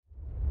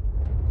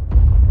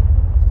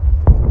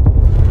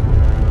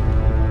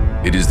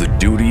It is the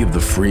duty of the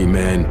free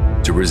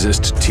man to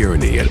resist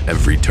tyranny at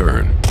every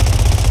turn.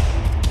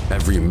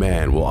 Every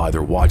man will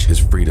either watch his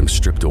freedom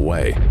stripped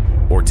away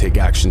or take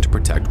action to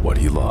protect what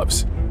he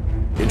loves.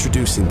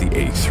 Introducing the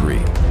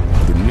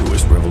A3, the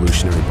newest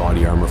revolutionary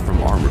body armor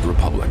from Armored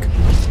Republic.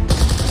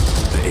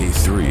 The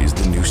A3 is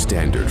the new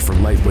standard for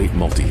lightweight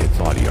multi-hit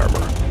body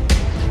armor.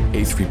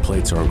 A3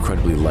 plates are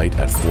incredibly light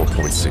at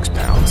 4.6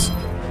 pounds.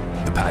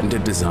 The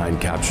patented design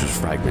captures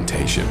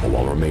fragmentation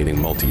while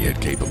remaining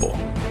multi-hit capable.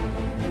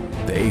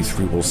 The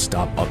A3 will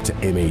stop up to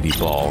M80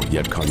 ball,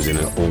 yet comes in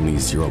at only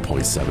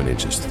 0.7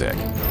 inches thick.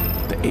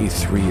 The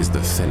A3 is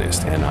the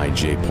thinnest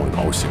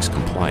NIJ.06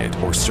 compliant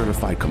or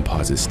certified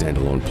composite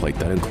standalone plate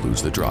that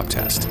includes the drop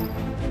test.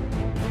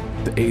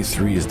 The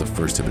A3 is the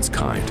first of its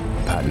kind,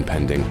 patent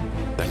pending,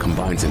 that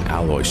combines an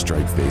alloy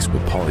strike face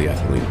with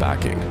polyethylene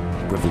backing,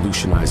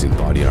 revolutionizing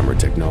body armor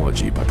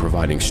technology by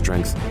providing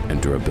strength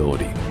and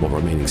durability while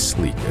remaining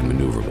sleek and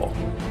maneuverable.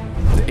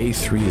 The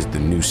A3 is the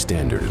new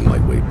standard in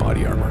lightweight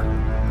body armor.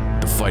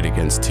 The fight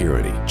against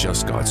tyranny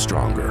just got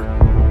stronger.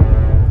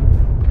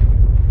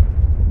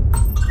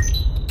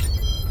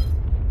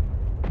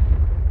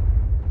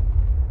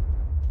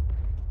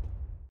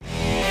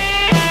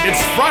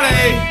 It's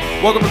Friday.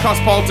 Welcome to Cross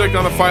Politic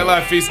on the Fight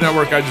Laugh Feast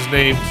Network. I just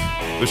named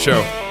the show.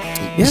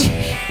 Yeah.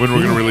 When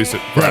we're going to release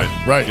it. Friday.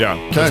 Right. Yeah.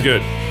 That's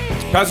good.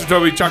 Pastor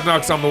Toby, Chuck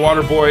Knox, I'm the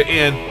Water Boy,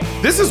 and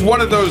this is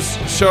one of those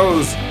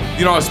shows.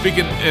 You know, I was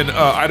speaking in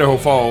Idaho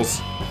Falls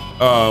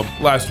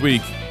last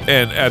week,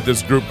 and at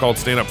this group called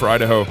Stand Up for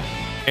Idaho,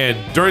 and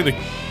during the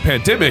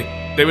pandemic,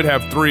 they would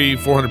have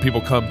 300-400 people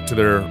come to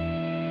their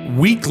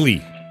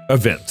weekly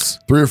events.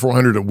 300 or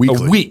 400 a week.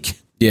 A week.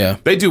 Yeah.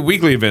 They do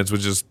weekly events,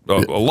 which is a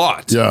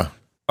lot. Yeah.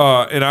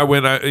 And I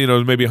went,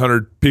 maybe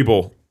 100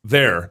 people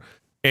there.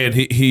 And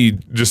he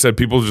just said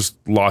people just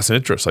lost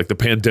interest. Like the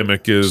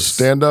pandemic is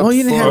Stand up. Oh,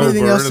 you didn't have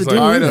anything else to do.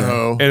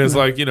 Idaho. And it's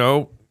like,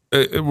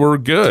 we're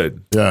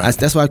good. Yeah.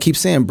 That's why I keep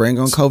saying bring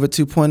on COVID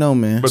 2.0,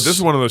 man. But this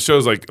is one of those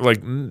shows like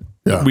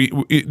Yeah.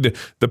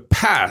 the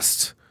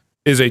past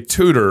is a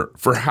tutor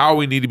for how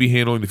we need to be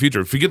handling the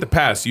future. If you get the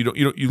past, you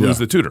lose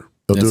the tutor.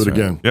 They'll do That's it right.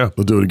 again. Yeah.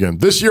 They'll do it again.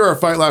 This year, our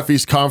Fight Laugh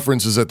Feast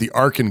conference is at the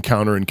Ark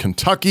Encounter in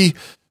Kentucky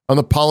on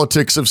the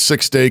politics of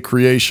six-day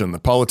creation. The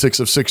politics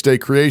of six-day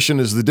creation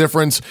is the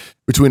difference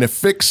between a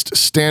fixed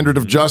standard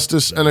of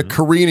justice and a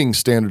careening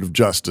standard of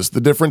justice.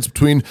 The difference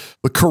between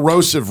the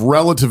corrosive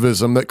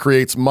relativism that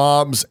creates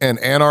mobs and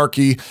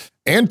anarchy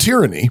and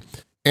tyranny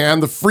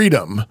and the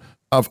freedom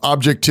of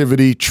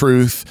objectivity,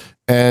 truth,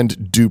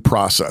 and due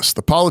process.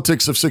 The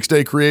politics of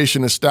six-day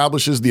creation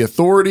establishes the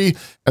authority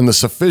and the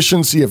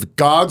sufficiency of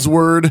God's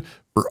word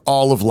for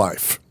all of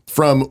life.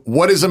 From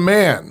what is a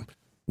man?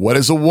 What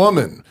is a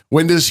woman?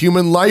 When does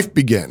human life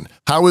begin?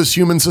 How is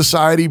human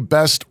society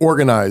best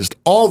organized?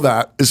 All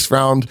that is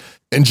found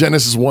in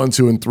Genesis 1,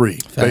 2, and 3,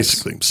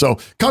 basically. So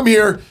come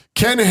here,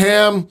 Ken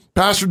Ham,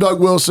 Pastor Doug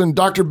Wilson,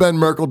 Dr. Ben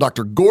Merkel,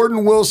 Dr.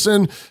 Gordon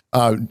Wilson,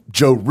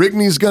 Joe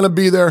Rigney's going to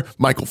be there.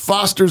 Michael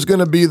Foster's going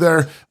to be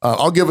there.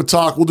 I'll give a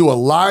talk. We'll do a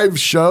live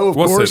show, of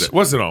course.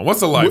 What's it on? What's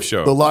the live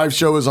show? The live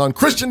show is on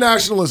Christian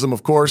nationalism,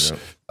 of course,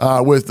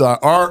 with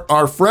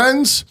our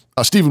friends,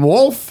 Stephen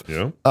Wolf,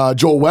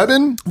 Joel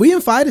Webbin. We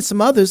invited some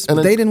others,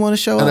 but they didn't want to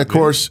show up.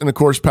 And of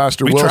course,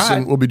 Pastor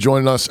Wilson will be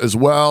joining us as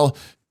well.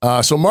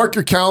 So mark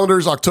your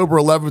calendars, October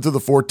 11th to the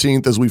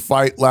 14th, as we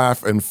fight,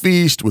 laugh, and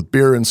feast with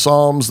beer and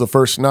psalms. The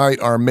first night,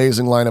 our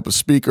amazing lineup of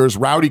speakers,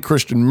 rowdy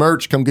Christian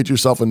merch. Come get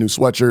yourself a new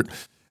sweatshirt.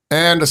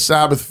 And a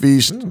Sabbath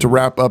feast to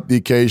wrap up the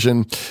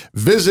occasion.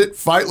 Visit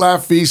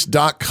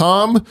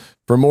fightlaughfeast.com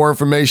for more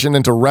information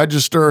and to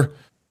register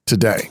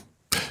today.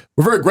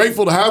 We're very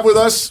grateful to have with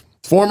us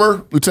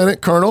former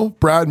Lieutenant Colonel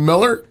Brad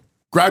Miller.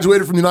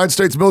 Graduated from the United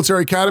States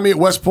Military Academy at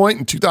West Point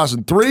in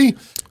 2003.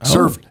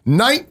 Served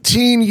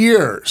 19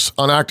 years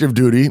on active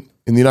duty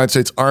in the United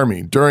States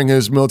Army. During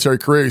his military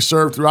career, he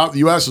served throughout the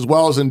U.S. as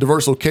well as in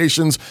diverse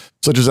locations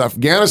such as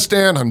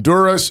Afghanistan,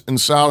 Honduras, and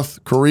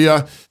South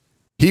Korea.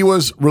 He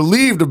was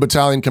relieved of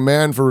battalion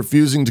command for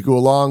refusing to go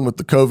along with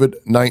the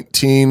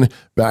COVID-19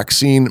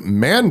 vaccine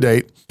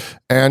mandate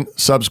and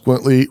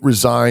subsequently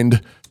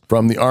resigned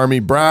from the Army.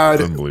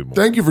 Brad,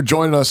 thank you for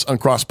joining us on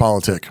Cross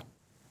Politic.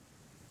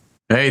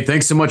 Hey,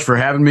 thanks so much for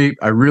having me.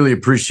 I really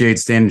appreciate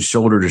standing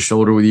shoulder to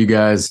shoulder with you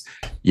guys,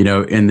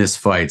 in this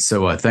fight.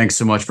 So thanks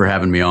so much for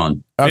having me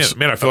on.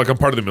 Man, I feel like I'm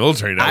part of the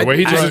military now. The way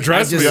he just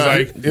addressed me, you're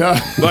welcome,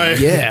 Brad.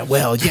 You're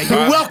welcome.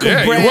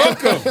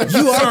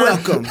 You are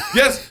welcome.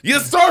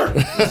 Yes, sir.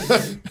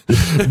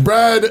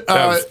 Brad,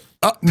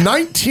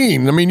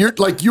 19. I mean,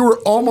 you were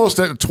almost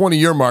at a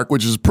 20-year mark,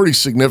 which is pretty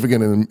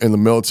significant in the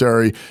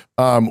military.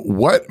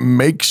 What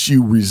makes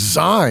you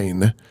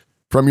resign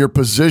from your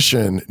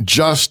position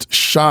just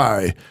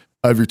shy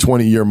of your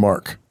 20-year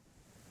mark?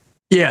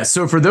 Yeah.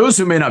 So for those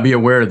who may not be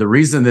aware, the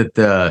reason that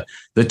the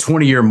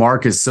 20-year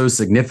mark is so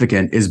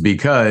significant is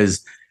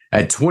because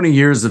at 20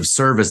 years of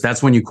service,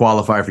 that's when you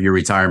qualify for your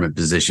retirement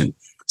position.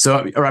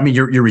 So,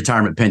 your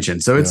retirement pension.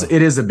 So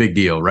it is a big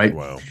deal, right?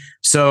 Wow.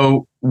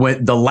 So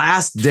when the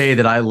last day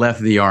that I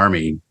left the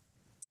Army,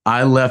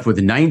 I left with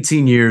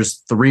 19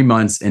 years, 3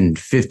 months, and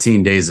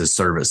 15 days of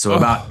service. So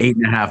about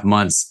 8.5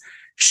 months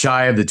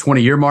shy of the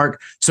 20-year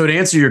mark. So to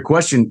answer your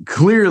question,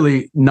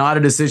 clearly not a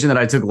decision that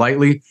I took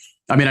lightly.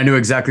 I mean, I knew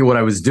exactly what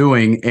I was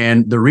doing.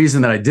 And the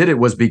reason that I did it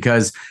was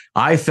because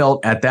I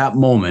felt at that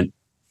moment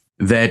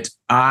that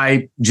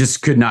I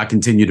just could not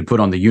continue to put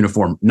on the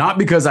uniform. Not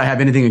because I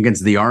have anything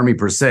against the Army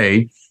per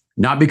se,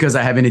 not because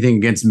I have anything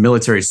against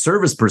military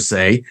service per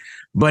se,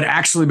 but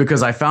actually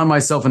because I found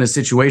myself in a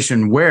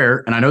situation where,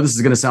 and I know this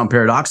is going to sound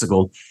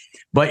paradoxical,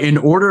 but in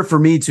order for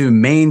me to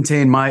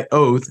maintain my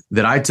oath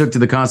that I took to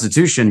the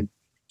Constitution,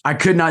 I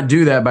could not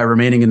do that by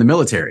remaining in the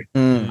military.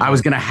 I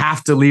was going to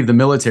have to leave the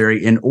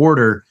military in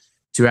order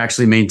to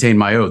actually maintain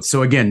my oath.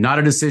 So again, not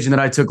a decision that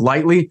I took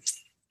lightly.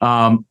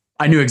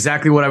 I knew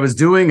exactly what I was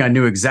doing. I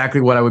knew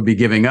exactly what I would be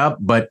giving up,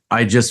 but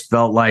I just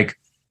felt like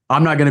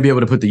I'm not going to be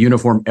able to put the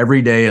uniform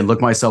every day and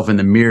look myself in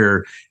the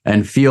mirror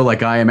and feel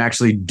like I am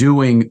actually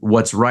doing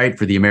what's right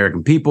for the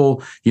American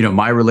people,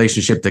 my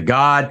relationship to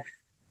God.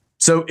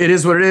 So it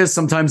is what it is.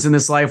 Sometimes in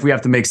this life, we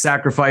have to make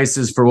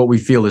sacrifices for what we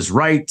feel is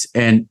right.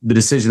 And the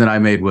decision that I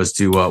made was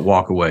to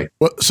walk away.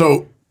 Well,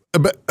 so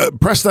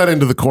press that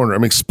into the corner. I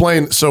mean,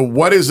 explain. So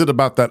what is it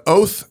about that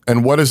oath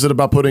and what is it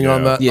about putting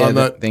on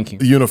that thank you.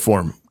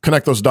 uniform?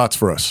 Connect those dots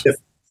for us.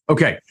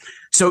 Okay.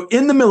 So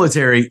in the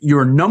military,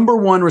 your number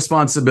one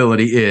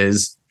responsibility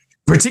is,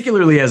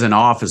 particularly as an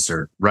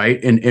officer,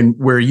 right? And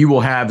where you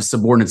will have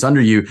subordinates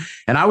under you.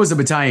 And I was a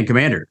battalion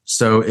commander.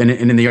 So and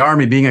in the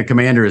Army, being a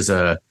commander is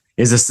a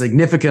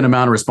significant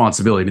amount of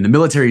responsibility. I mean, the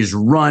military is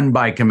run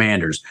by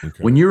commanders.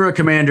 Okay. When you're a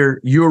commander,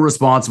 you're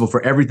responsible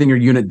for everything your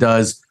unit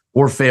does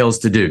or fails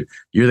to do.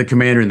 You're the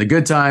commander in the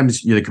good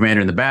times. You're the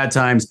commander in the bad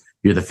times.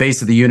 You're the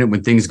face of the unit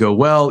when things go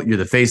well. You're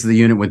the face of the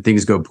unit when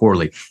things go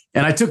poorly.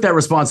 And I took that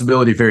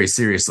responsibility very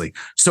seriously.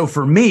 So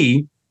for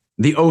me,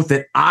 the oath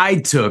that I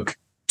took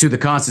to the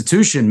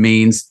Constitution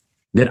means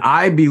that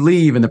I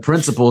believe in the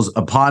principles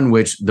upon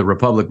which the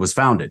Republic was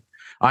founded.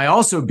 I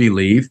also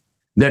believe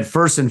that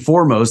first and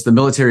foremost, the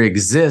military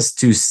exists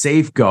to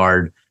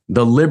safeguard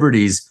the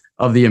liberties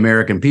of the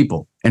American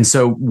people. And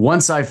so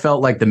once I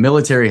felt like the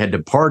military had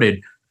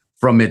departed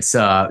from its,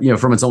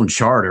 from its own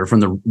charter,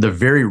 from the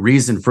very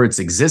reason for its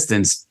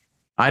existence,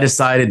 I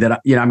decided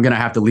that, I'm going to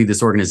have to leave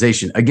this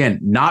organization. Again,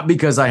 not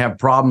because I have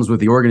problems with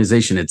the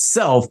organization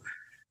itself,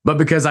 but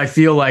because I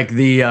feel like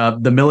the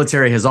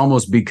military has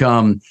almost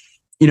become,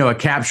 a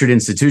captured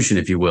institution,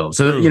 if you will.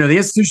 So, the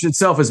institution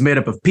itself is made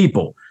up of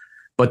people,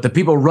 but the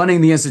people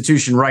running the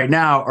institution right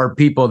now are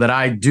people that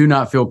I do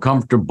not feel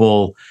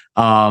comfortable,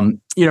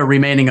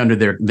 remaining under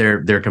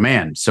their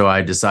command. So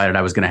I decided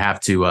I was going to have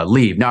to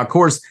leave. Now, of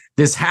course,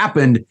 this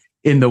happened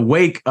in the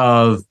wake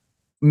of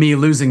me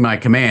losing my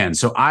command.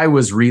 So I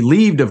was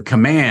relieved of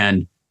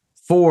command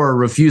for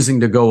refusing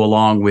to go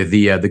along with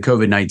the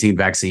COVID-19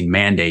 vaccine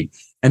mandate.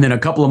 And then a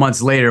couple of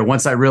months later,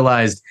 once I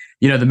realized,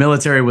 the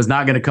military was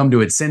not going to come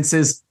to its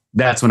senses,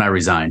 that's when I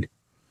resigned.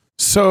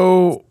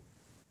 So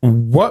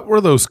what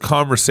were those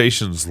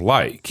conversations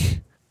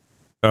like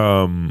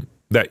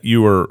that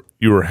you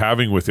were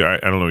having with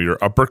your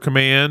upper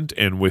command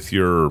and with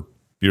your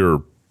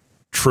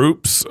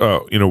troops?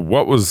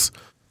 What was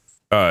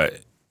I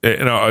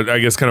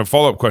guess kind of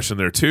follow-up question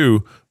there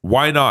too.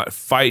 Why not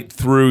fight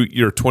through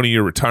your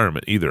 20-year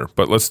retirement either?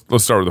 But let's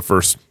start with the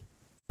first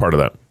part of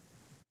that.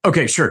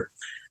 Okay, sure.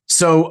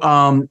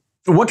 So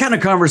what kind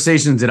of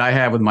conversations did I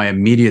have with my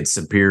immediate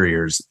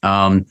superiors?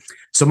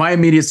 So my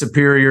immediate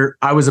superior,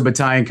 I was a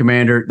battalion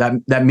commander.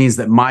 That means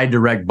that my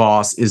direct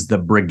boss is the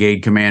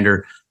brigade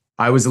commander.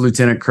 I was a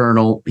lieutenant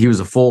colonel. He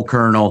was a full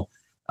colonel.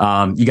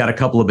 You got a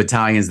couple of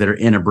battalions that are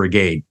in a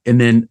brigade. And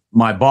then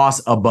my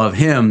boss above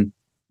him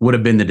would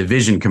have been the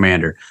division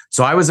commander.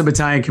 So I was a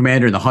battalion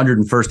commander in the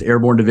 101st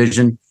Airborne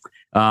Division.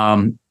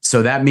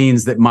 So that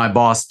means that my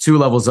boss 2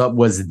 levels up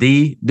was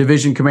the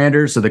division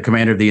commander. So the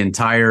commander of the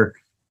entire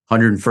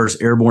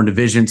 101st Airborne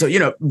Division.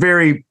 So,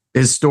 very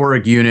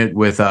historic unit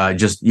with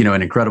just,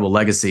 an incredible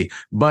legacy.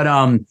 But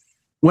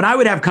when I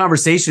would have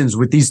conversations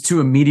with these 2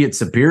 immediate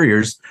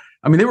superiors,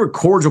 I mean, they were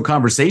cordial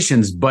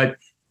conversations, but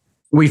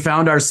we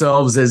found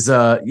ourselves as,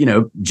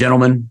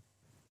 gentlemen,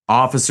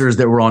 officers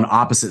that were on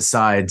opposite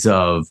sides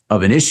of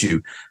an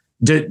issue.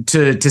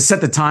 To set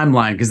the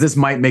timeline, because this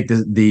might make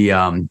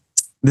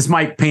this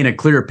might paint a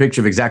clearer picture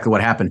of exactly what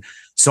happened.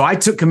 So I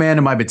took command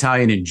of my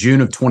battalion in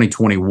June of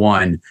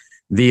 2021.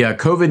 The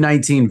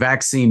COVID-19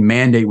 vaccine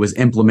mandate was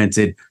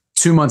implemented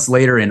 2 months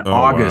later in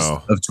August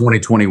of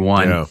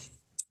 2021. Yeah.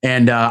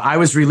 And I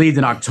was relieved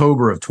in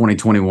October of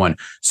 2021.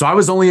 So I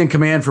was only in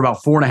command for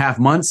about 4.5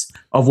 months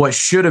of what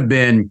should have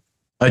been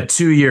a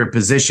 2-year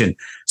position.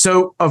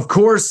 So, of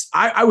course,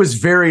 I was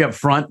very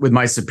upfront with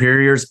my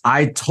superiors.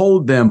 I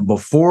told them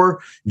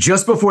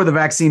just before the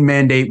vaccine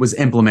mandate was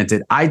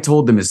implemented, I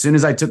told them as soon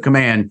as I took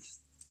command,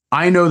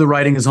 I know the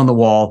writing is on the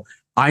wall.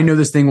 I know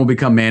this thing will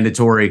become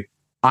mandatory.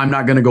 I'm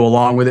not going to go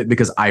along with it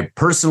because I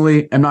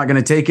personally am not going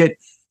to take it.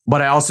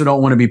 But I also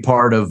don't want to be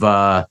part of,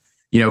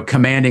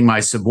 commanding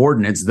my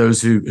subordinates,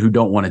 those who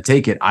don't want to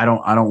take it. I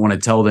don't want to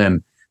tell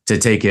them to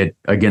take it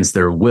against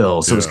their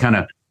will. So it's kind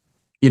of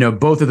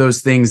both of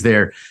those things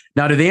there.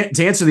 Now,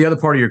 to answer the other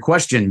part of your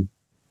question,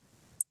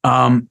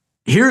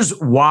 here's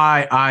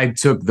why I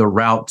took the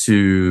route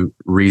to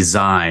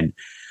resign.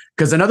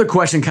 Because another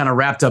question kind of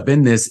wrapped up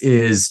in this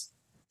is,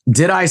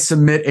 did I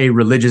submit a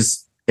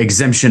religious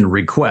exemption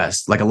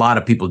request like a lot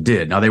of people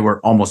did? Now, they were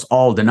almost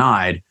all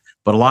denied,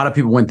 but a lot of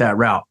people went that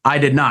route. I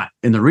did not.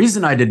 And the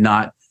reason I did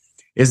not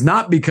is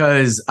not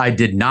because I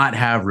did not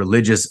have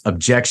religious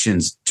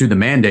objections to the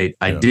mandate.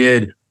 I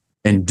did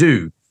and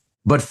do.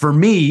 But for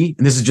me,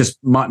 and this is just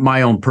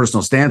my own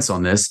personal stance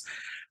on this,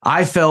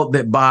 I felt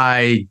that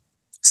by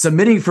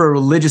submitting for a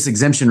religious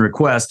exemption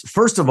request,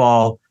 first of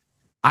all,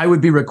 I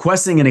would be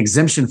requesting an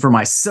exemption for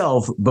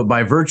myself, but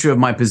by virtue of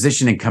my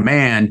position in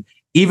command,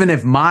 even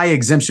if my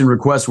exemption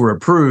requests were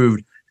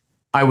approved,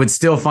 I would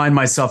still find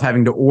myself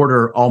having to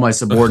order all my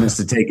subordinates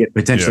to take it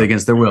potentially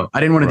against their will.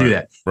 I didn't want to do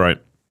that.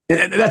 Right.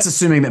 And that's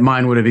assuming that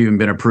mine would have even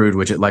been approved,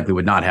 which it likely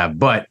would not have.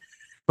 But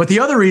the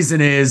other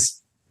reason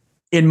is,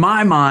 in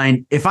my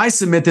mind, if I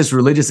submit this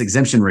religious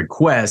exemption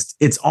request,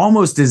 it's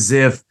almost as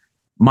if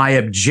my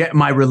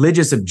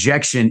religious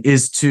objection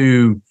is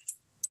to,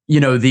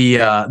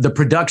 the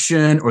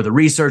production or the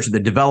research or the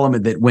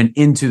development that went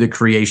into the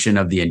creation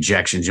of the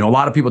injections. A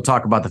lot of people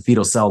talk about the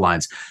fetal cell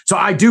lines. So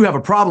I do have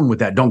a problem with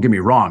that. Don't get me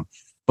wrong.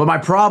 But my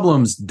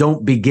problems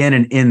don't begin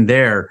and end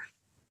there.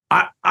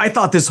 I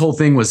thought this whole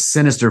thing was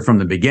sinister from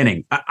the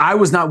beginning. I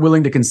was not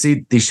willing to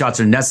concede these shots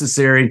are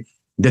necessary,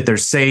 that they're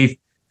safe,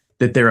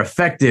 that they're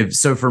effective.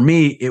 So for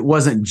me, it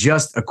wasn't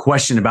just a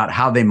question about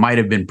how they might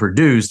have been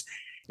produced.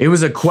 It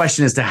was a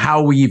question as to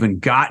how we even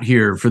got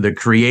here for the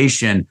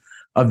creation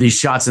of these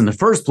shots in the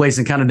first place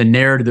and kind of the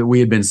narrative that we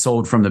had been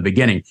sold from the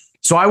beginning.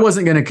 So I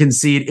wasn't going to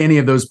concede any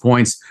of those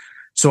points.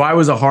 So I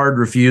was a hard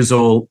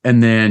refusal.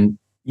 And then,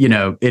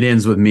 it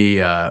ends with me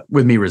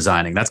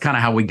resigning. That's kind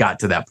of how we got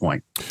to that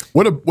point.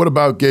 What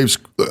about Gabe's?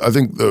 I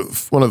think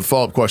one of the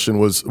follow-up question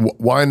was,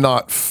 why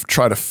not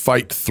try to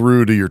fight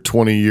through to your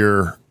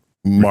 20-year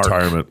mark?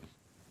 Retirement.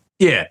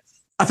 Yeah,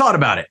 I thought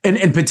about it.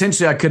 And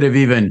potentially I could have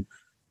even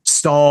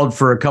stalled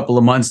for a couple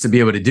of months to be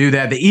able to do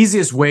that. The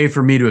easiest way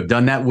for me to have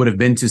done that would have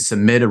been to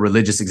submit a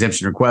religious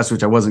exemption request,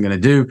 which I wasn't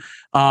going to do.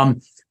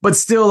 But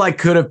still, I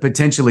could have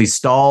potentially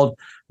stalled.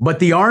 But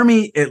the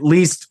Army, at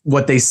least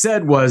what they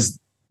said was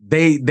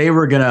they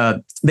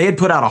had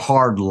put out a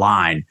hard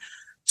line.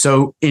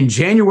 So in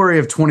January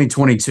of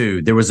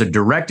 2022, there was a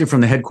directive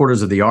from the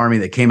headquarters of the Army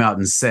that came out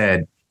and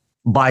said,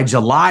 by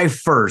July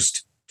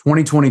 1st,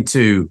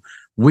 2022,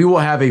 we will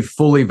have a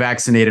fully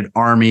vaccinated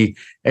Army,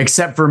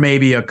 except for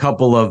maybe a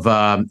couple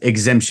of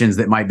exemptions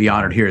that might be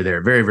honored here or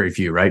there. Very, very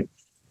few, right?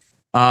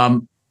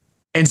 And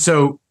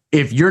so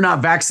if you're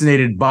not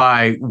vaccinated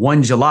by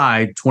 1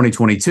 July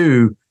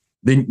 2022,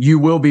 then you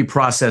will be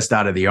processed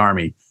out of the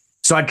Army.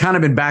 So I'd kind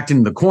of been backed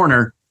into the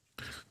corner.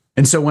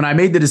 And so when I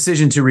made the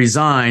decision to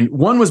resign,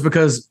 one was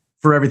because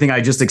for everything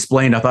I just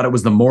explained, I thought it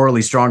was the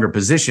morally stronger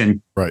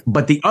position. Right.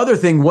 But the other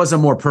thing was a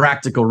more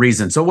practical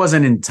reason. So it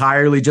wasn't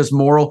entirely just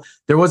moral.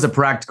 There was a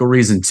practical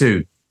reason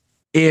too.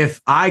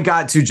 If I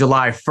got to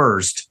July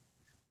 1st,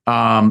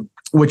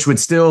 which would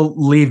still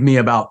leave me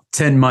about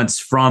 10 months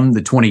from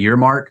the 20-year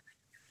mark,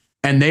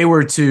 and they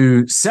were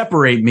to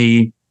separate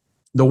me,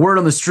 the word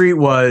on the street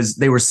was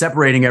they were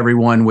separating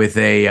everyone with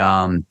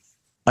a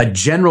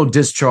general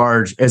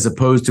discharge as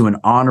opposed to an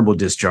honorable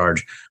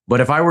discharge. But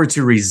if I were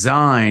to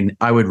resign,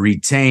 I would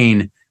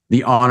retain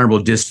the honorable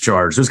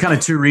discharge. There's kind of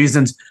two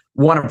reasons: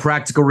 one, a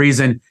practical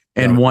reason,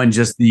 and one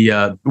just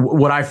the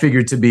what I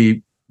figured to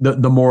be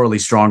the morally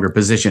stronger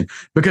position.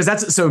 Because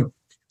that's so.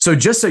 So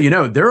just so you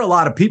know, there are a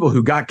lot of people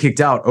who got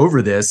kicked out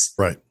over this,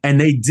 right? And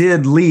they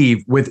did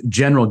leave with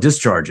general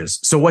discharges.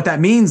 So what that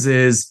means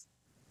is,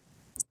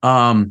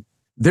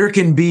 there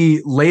can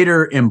be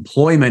later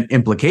employment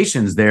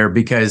implications there,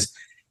 because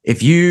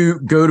if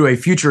you go to a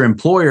future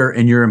employer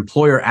and your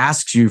employer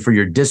asks you for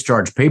your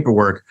discharge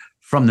paperwork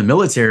from the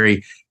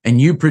military,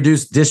 and you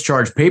produce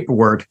discharge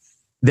paperwork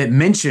that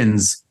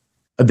mentions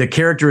the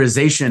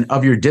characterization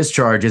of your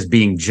discharge as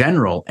being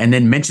general, and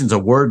then mentions a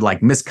word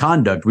like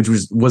misconduct, which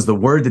was the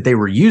word that they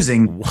were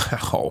using.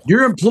 Wow.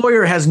 Your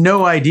employer has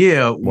no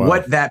idea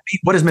what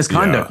does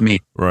misconduct mean?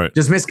 Right.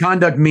 Does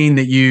misconduct mean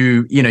that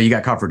you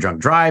got caught for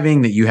drunk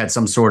driving, that you had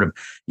some sort of,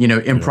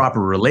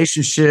 improper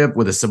relationship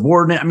with a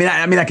subordinate? I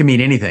mean, that can mean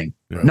anything.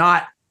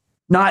 Yeah.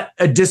 Not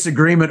a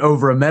disagreement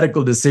over a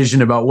medical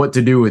decision about what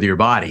to do with your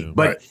body. Yeah,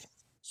 but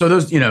so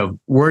those,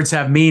 words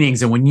have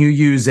meanings. And when you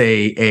use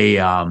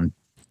a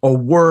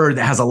word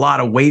that has a lot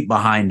of weight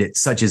behind it,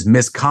 such as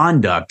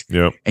misconduct,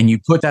 and you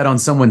put that on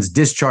someone's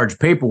discharge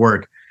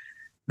paperwork,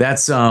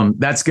 that's going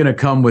to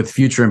come with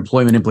future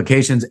employment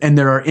implications. And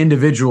there are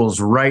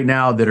individuals right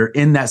now that are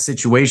in that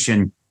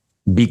situation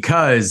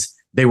because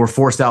they were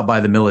forced out by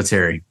the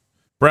military.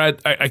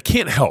 Brad, I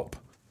can't help,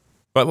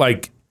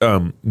 but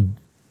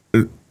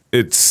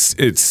it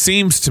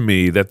seems to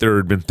me that there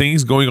had been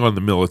things going on in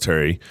the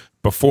military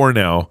before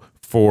now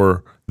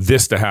for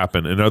this to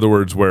happen. In other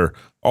words, where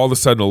all of a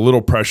sudden a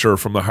little pressure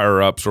from the higher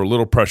ups, or a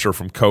little pressure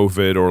from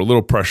COVID, or a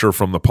little pressure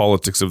from the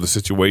politics of the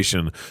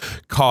situation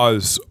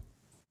cause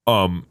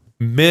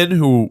men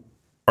who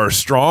are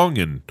strong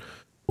and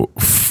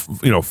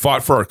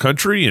fought for our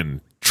country and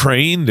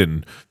trained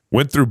and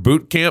went through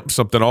boot camp,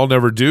 something I'll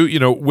never do.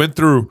 Went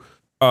through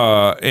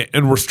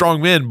and were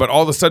strong men, but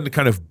all of a sudden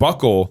kind of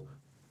buckle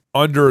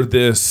under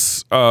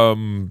this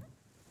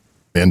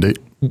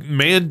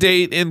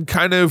mandate and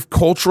kind of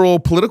cultural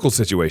political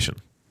situation.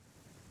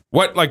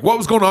 What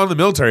was going on in the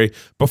military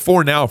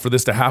before now for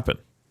this to happen?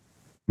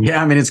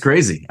 Yeah, I mean, it's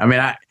crazy. I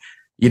mean,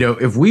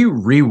 if we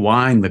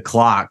rewind the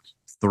clock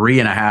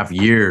 3.5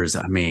 years,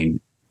 I mean,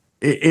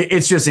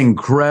 it's just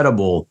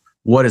incredible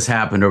what has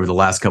happened over the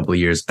last couple of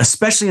years,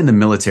 especially in the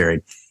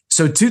military.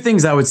 So 2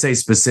 things I would say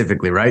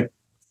specifically, right?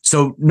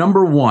 So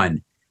number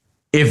one,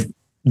 if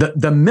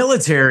the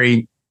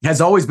military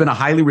has always been a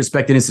highly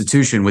respected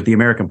institution with the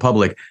American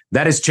public,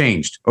 that has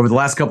changed. Over the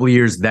last couple of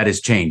years, that has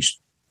changed.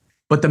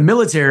 But the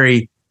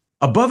military,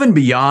 above and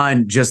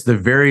beyond just the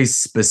very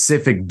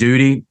specific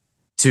duty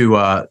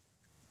to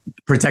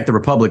protect the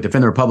republic,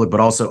 defend the republic, but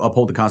also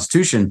uphold the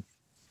Constitution,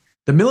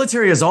 the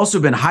military has also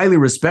been highly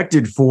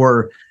respected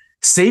for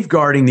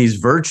safeguarding these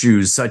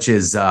virtues such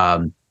as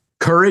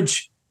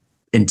courage,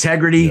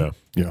 integrity,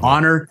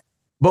 honor.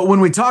 But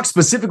when we talk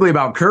specifically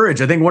about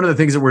courage, I think one of the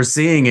things that we're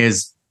seeing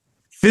is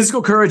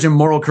physical courage and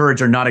moral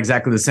courage are not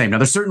exactly the same. Now,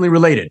 they're certainly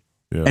related.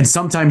 Yeah. And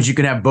sometimes you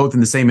can have both in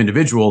the same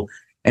individual.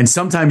 And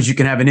sometimes you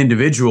can have an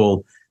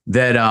individual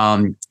that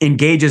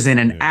engages in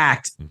an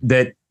act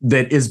that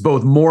is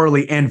both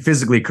morally and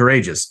physically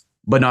courageous,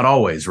 but not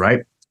always,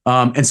 right?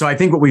 And so I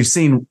think what we've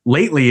seen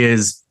lately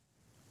is,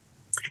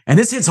 and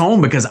this hits home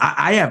because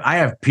I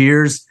have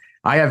peers,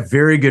 I have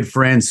very good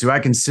friends who I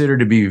consider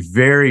to be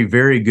very,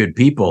 very good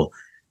people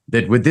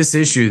that with this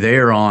issue,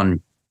 they're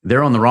on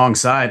the wrong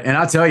side. And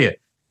I'll tell you,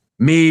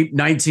 me,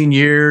 19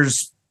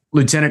 years,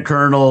 lieutenant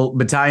colonel,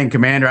 battalion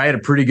commander, I had a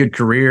pretty good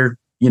career,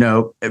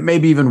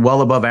 maybe even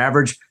well above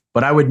average,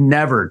 but I would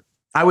never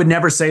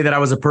say that I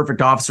was a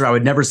perfect officer. I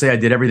would never say I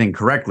did everything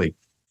correctly.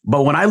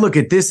 But when I look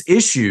at this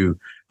issue,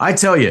 I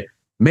tell you,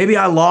 maybe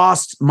I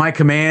lost my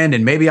command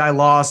and maybe I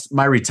lost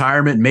my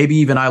retirement. Maybe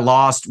even I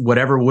lost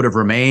whatever would have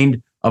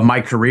remained of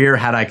my career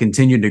had I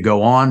continued to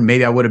go on.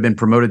 Maybe I would have been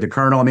promoted to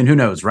colonel. I mean, who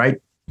knows,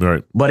 right?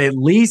 Right. But at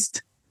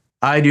least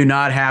I do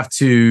not have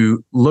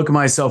to look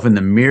myself in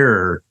the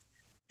mirror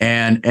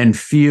and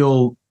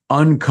feel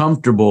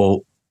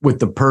uncomfortable with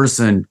the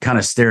person kind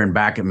of staring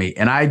back at me.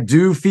 And I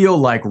do feel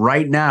like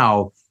right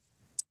now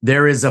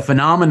there is a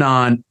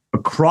phenomenon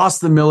across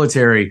the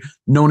military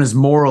known as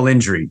moral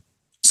injury.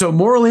 So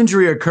moral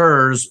injury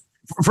occurs,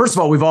 first of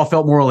all, we've all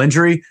felt moral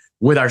injury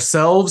with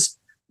ourselves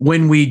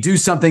when we do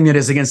something that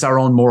is against our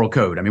own moral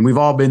code. I mean, we've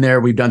all been there.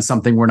 We've done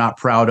something we're not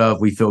proud of.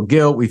 We feel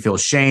guilt, we feel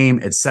shame,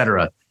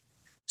 etc.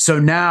 So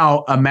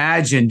now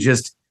imagine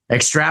just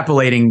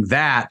extrapolating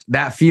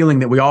that feeling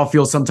that we all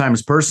feel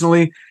sometimes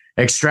personally,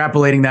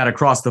 extrapolating that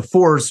across the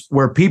force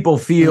where people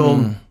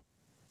feel,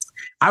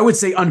 I would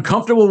say,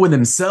 uncomfortable with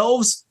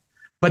themselves,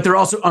 but they're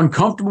also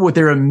uncomfortable with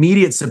their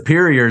immediate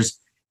superiors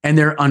and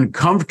they're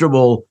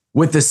uncomfortable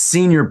with the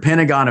senior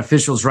Pentagon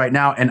officials right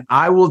now. And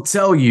I will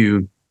tell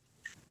you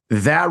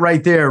that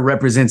right there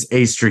represents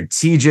a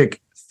strategic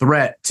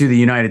threat to the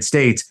United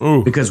States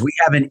because we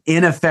have an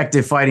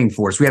ineffective fighting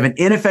force. We have an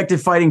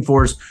ineffective fighting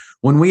force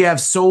when we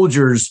have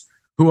soldiers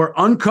who are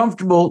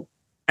uncomfortable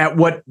at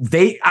what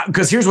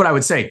because here's what I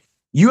would say.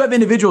 You have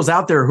individuals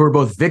out there who are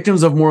both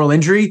victims of moral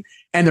injury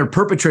and they're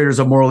perpetrators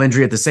of moral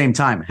injury at the same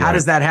time. How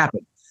does that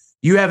happen?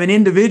 You have an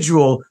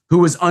individual who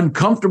was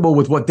uncomfortable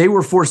with what they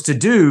were forced to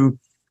do,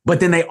 but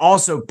then they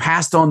also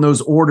passed on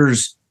those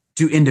orders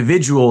to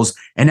individuals.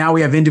 And now we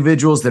have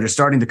individuals that are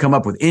starting to come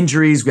up with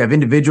injuries. We have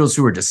individuals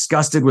who are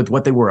disgusted with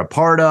what they were a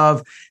part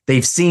of.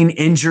 They've seen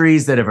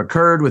injuries that have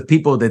occurred with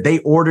people that they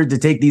ordered to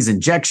take these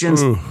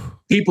injections.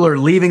 People are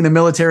leaving the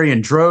military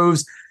in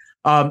droves.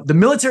 The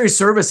military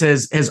service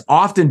has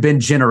often been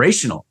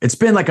generational. It's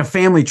been like a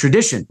family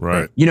tradition.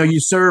 Right. You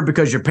serve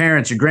because your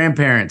parents, your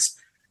grandparents.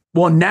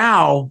 Well,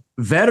 now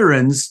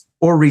veterans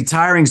or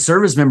retiring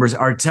service members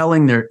are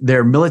telling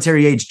their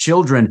military age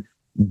children,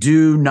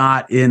 do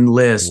not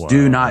enlist,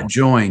 do not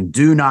join,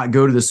 do not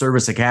go to the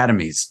service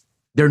academies.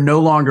 They're no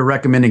longer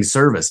recommending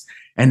service.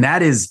 And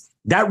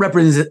that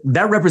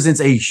represents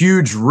a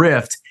huge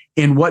rift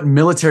in what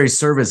military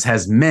service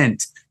has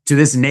meant to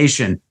this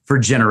nation for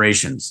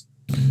generations.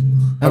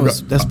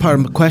 That's part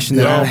of the question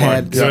that I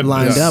had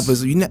lined up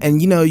is, you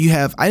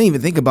have, I didn't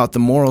even think about the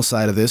moral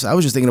side of this. I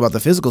was just thinking about the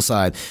physical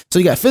side. So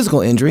you got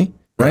physical injury,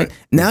 right?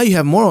 Now you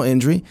have moral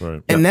injury,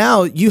 and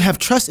now you have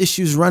trust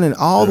issues running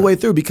all the way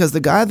through because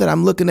the guy that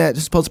I'm looking at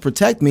is supposed to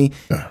protect me.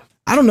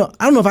 I don't know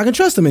if I can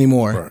trust him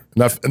anymore.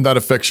 Right. And that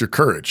affects your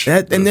courage.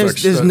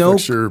 There's no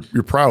affects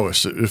your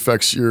prowess. It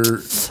affects your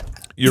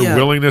your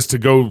willingness to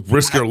go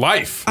risk your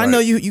life. I know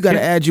you got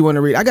an ad you want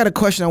to read. I got a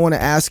question I want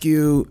to ask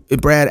you,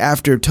 Brad,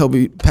 after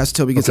Pastor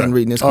Toby gets done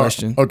reading this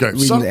question. Okay.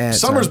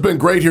 Summer's been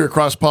great here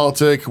across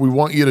Politic. We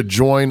want you to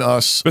join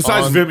us.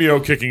 Besides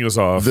Vimeo kicking us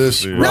off.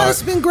 No,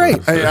 it's been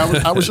great. Hey,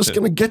 I was just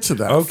going to get to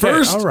that.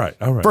 Okay. All right.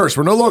 First,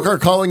 we're no longer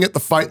calling it the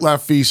Fight,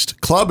 Laugh,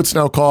 Feast Club. It's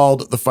now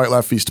called the Fight,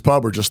 Laugh, Feast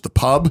Pub, or just the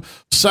Pub.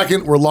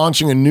 Second, we're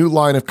launching a new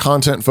line of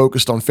content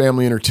focused on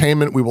family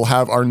entertainment. We will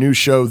have our new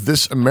show,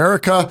 This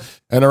America,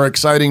 and our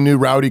exciting new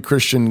Rowdy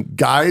Christian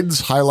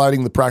guides,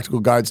 highlighting the practical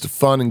guides to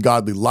fun and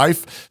godly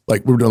life.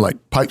 Like we're doing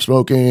like pipe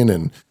smoking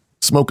and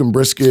smoking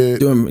brisket.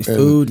 Doing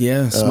food,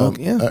 smoke,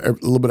 a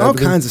little bit of all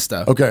everything. kinds of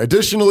stuff. Okay.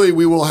 Additionally,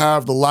 we will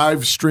have the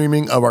live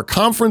streaming of our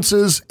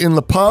conferences in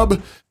the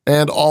pub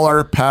and all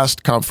our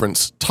past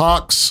conference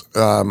talks,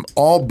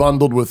 all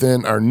bundled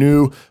within our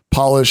new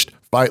polished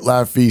Fight,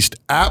 Laugh, Feast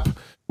app,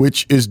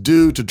 which is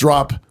due to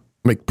drop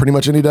pretty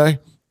much any day.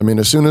 I mean,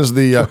 as soon as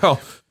the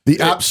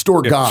App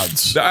Store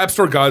gods. The App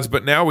Store gods,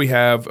 but now we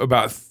have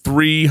about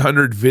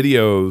 300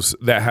 videos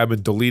that have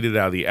been deleted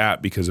out of the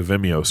app because of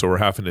Vimeo. So we're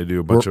having to do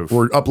a bunch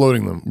We're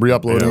uploading them,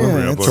 re-uploading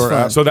them. to our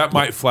app. So that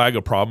might flag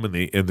a problem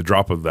in the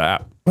drop of the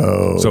app.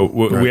 Oh, so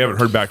we haven't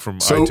heard back from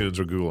iTunes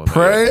or Google.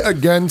 Pray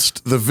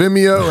against the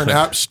Vimeo and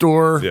App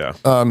Store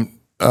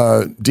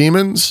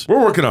demons.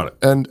 We're working on it.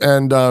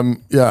 And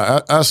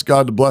ask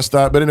God to bless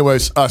that. But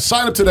anyways,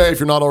 sign up today if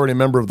you're not already a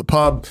member of the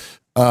pub.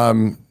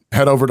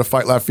 Head over to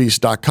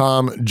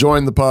fightlaughfeast.com.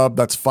 Join the pub.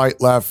 That's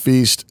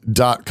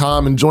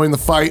fightlaughfeast.com. And join the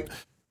fight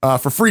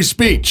for free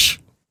speech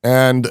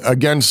and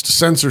against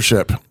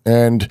censorship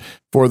and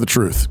for the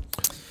truth.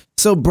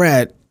 So,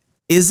 Brad,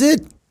 is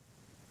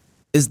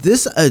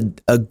this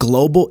a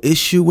global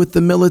issue with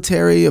the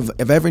military of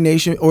every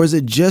nation, or is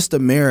it just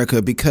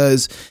America?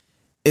 Because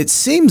it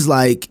seems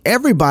like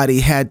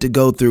everybody had to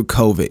go through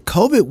COVID.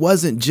 COVID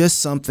wasn't just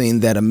something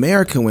that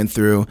America went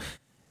through.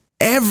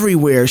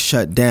 Everywhere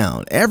shut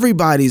down.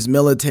 Everybody's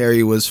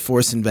military was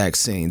forcing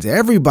vaccines.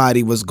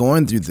 Everybody was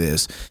going through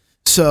this.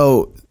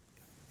 So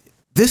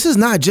this is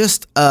not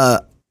just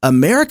a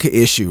America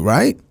issue,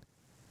 right?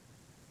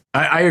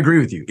 I agree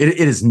with you. It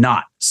is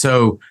not.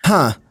 So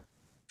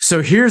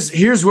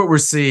here's what we're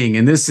seeing,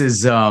 and this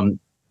is kind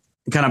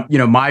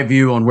of my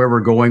view on where we're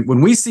going.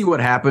 When we see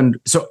what happened,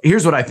 so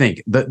here's what I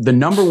think. The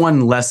number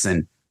one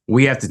lesson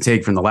we have to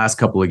take from the last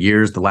couple of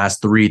years, the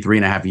last three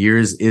and a half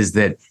years, is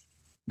that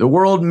the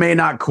world may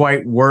not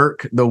quite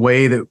work the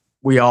way that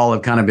we all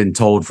have kind of been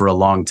told for a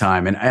long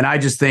time. And I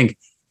just think,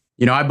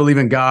 I believe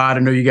in God. I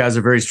know you guys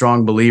are very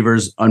strong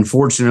believers.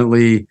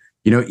 Unfortunately,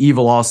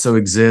 evil also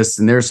exists.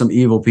 And there's some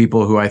evil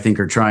people who I think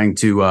are trying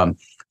to,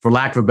 for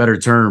lack of a better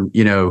term,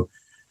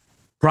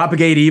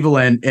 propagate evil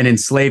and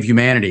enslave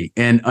humanity.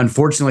 And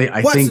unfortunately,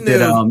 I think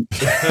that,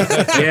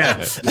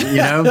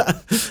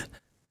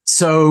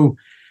 So,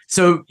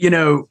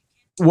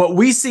 what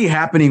we see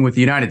happening with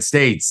the United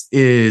States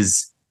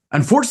is,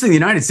 unfortunately, the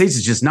United States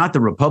is just not the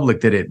republic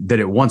that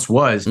it once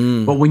was.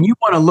 But when you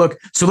want to look,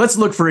 so let's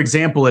look, for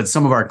example, at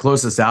some of our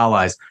closest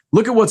allies.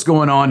 Look at what's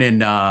going on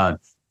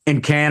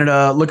in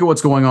Canada. Look at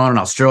what's going on in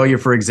Australia,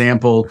 for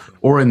example,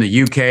 or in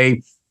the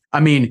UK. I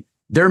mean,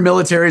 their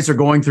militaries are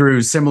going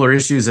through similar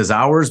issues as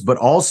ours, but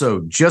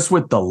also just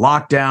with the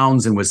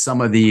lockdowns and with some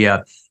of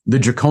the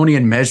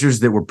draconian measures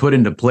that were put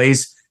into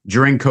place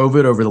during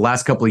COVID over the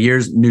last couple of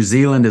years, New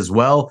Zealand as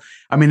well.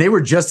 I mean, they were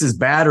just as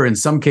bad, or in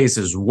some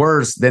cases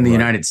worse, than the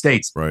United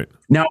States. Right.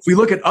 Now, if we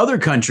look at other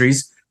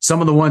countries,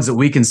 some of the ones that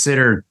we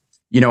consider,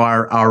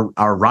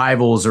 our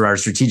rivals or our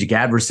strategic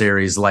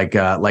adversaries, like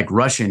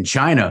Russia and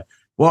China.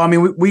 Well, I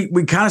mean, we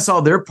kind of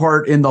saw their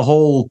part in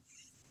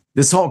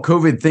this whole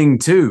COVID thing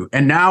too.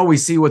 And now we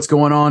see what's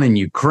going on in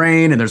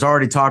Ukraine, and there's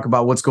already talk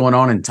about what's going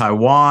on in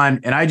Taiwan.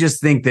 And I just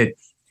think that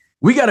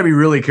we got to be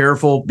really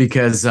careful,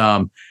 because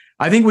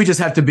I think we just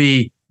have to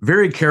be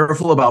very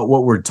careful about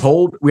what we're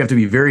told. We have to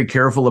be very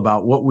careful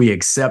about what we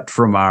accept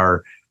from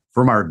our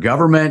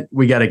government.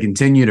 We got to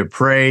continue to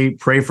pray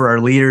for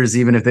our leaders,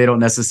 even if they don't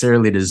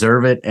necessarily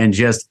deserve it. And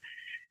just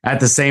at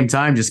the same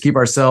time, just keep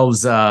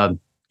ourselves,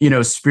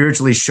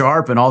 spiritually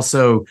sharp, and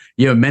also,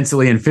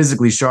 mentally and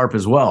physically sharp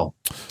as well.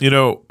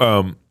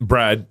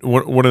 Brad,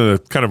 one of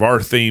the kind of our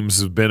themes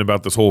has been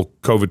about this whole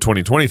COVID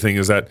 2020 thing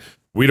is that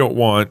we don't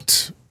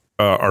want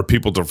our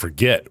people to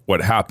forget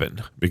what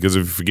happened, because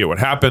if you forget what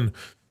happened,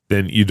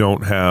 then you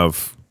don't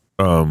have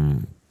a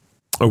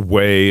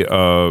way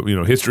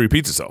history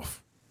repeats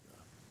itself.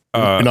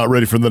 You're not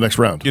ready for the next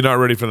round. You're not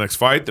ready for the next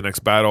fight, the next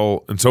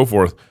battle, and so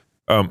forth.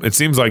 It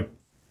seems like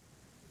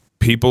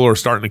people are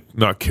starting to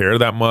not care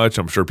that much.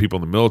 I'm sure people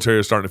in the military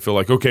are starting to feel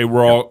like, okay,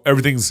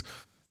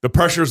 the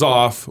pressure's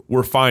off.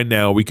 We're fine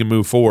now. We can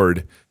move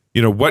forward.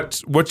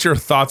 What's your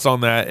thoughts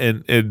on that,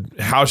 and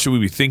how should we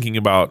be thinking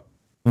about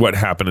what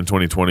happened in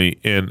 2020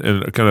 and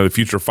kind of the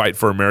future fight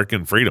for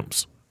American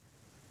freedoms?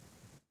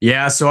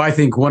 Yeah, so I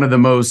think one of the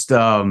most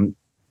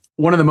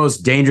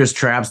dangerous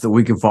traps that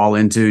we can fall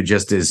into,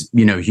 just as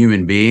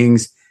human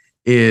beings,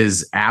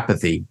 is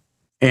apathy.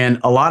 And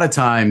a lot of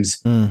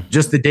times,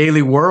 just the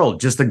daily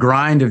world, just the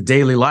grind of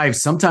daily life,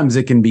 sometimes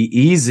it can be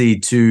easy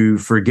to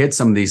forget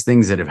some of these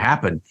things that have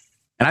happened.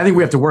 And I think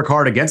we have to work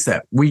hard against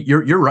that.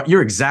 You're right.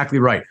 You're exactly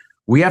right.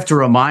 We have to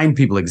remind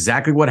people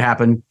exactly what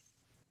happened,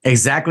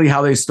 exactly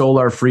how they stole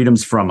our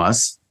freedoms from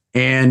us.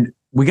 And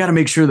we got to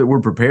make sure that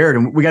we're prepared,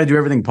 and we got to do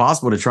everything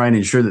possible to try and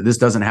ensure that this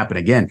doesn't happen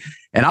again.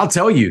 And I'll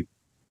tell you,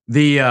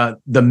 the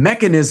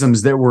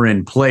mechanisms that were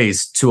in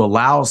place to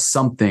allow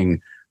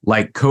something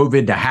like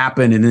COVID to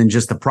happen, and then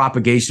just the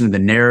propagation of the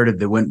narrative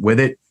that went with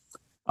it,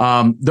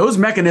 those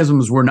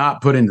mechanisms were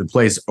not put into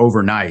place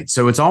overnight.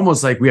 So it's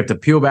almost like we have to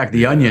peel back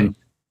the onion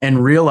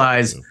and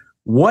realize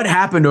what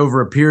happened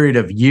over a period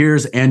of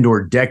years and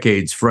or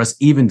decades for us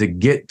even to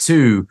get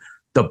to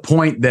the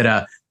point that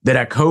a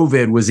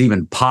COVID was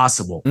even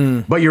possible.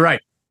 But you're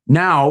right.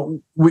 Now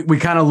we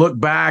kind of look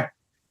back,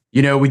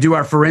 we do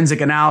our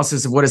forensic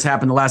analysis of what has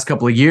happened the last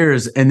couple of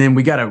years, and then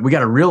we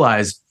gotta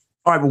realize,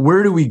 all right, but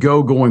where do we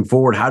go going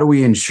forward? How do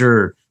we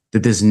ensure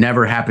that this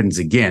never happens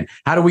again?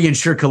 How do we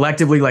ensure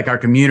collectively, like our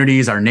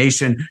communities, our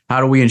nation,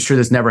 how do we ensure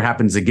this never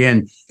happens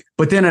again?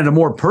 But then at a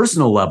more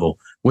personal level,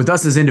 with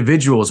us as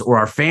individuals or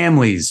our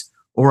families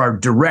or our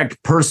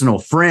direct personal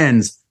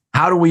friends,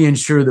 how do we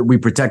ensure that we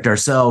protect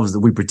ourselves, that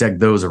we protect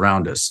those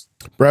around us?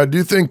 Brad, do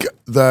you think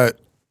that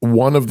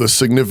one of the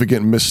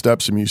significant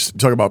missteps, and you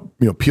talk about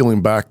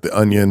peeling back the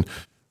onion,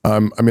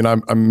 I'm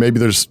maybe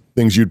there's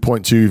things you'd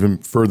point to even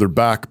further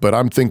back, but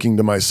I'm thinking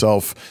to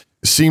myself,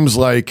 it seems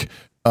like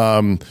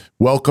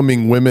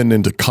welcoming women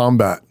into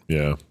combat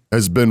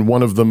has been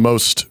one of the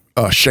most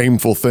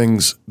shameful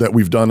things that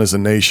we've done as a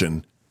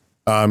nation.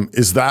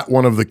 Is that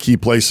one of the key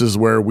places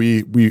where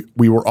we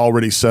were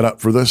already set up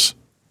for this?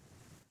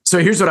 So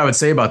here's what I would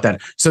say about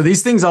that. So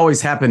these things always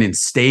happen in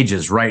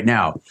stages right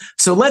now.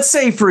 So let's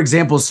say, for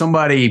example,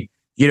 somebody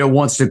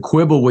wants to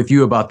quibble with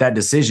you about that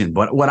decision.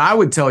 But what I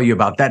would tell you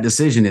about that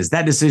decision is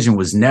that decision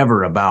was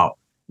never about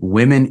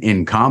women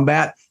in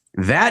combat.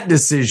 That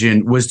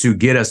decision was to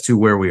get us to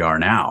where we are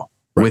now,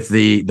 with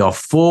the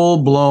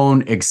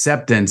full-blown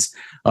acceptance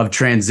of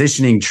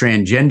transitioning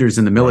transgenders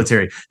in the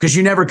military, because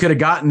you never could have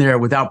gotten there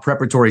without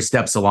preparatory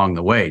steps along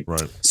the way.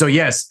 Right. So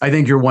yes, I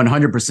think you're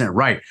 100%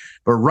 right.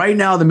 But right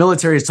now, the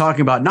military is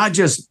talking about not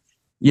just,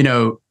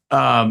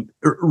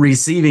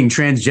 receiving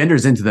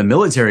transgenders into the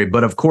military,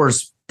 but of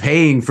course,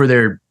 paying for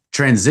their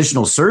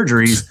transitional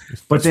surgeries.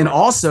 But then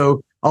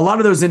also, a lot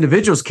of those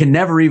individuals can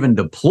never even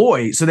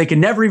deploy. So they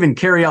can never even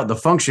carry out the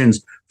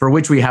functions for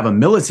which we have a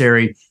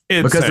military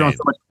because they're on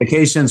so much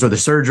vacations or the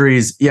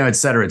surgeries, et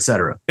cetera, et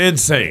cetera.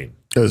 Insane.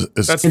 That's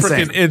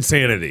freaking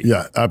insanity.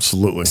 Yeah,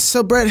 absolutely.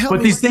 So, Brett,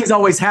 but these things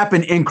always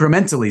happen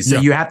incrementally. So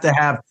you have to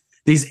have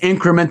these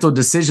incremental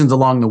decisions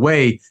along the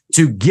way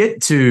to get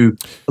to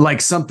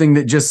like something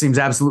that just seems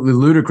absolutely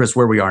ludicrous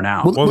where we are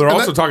now. Well, they're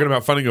also talking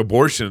about funding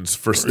abortions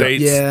for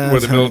states where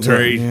the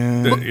military.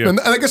 And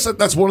I guess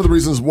that's one of the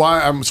reasons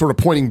why I'm sort of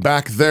pointing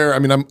back there. I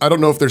mean, I don't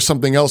know if there's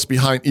something else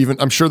behind.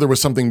 Even I'm sure there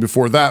was something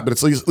before that, but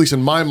it's at least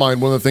in my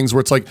mind one of the things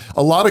where it's like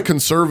a lot of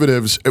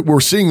conservatives. We're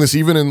seeing this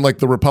even in like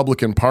the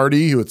Republican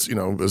Party, who it's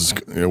is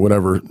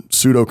whatever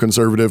pseudo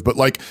conservative, but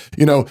like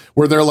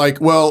where they're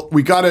like, well,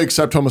 we got to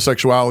accept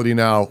homosexuality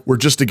now. We're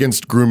just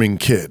against grooming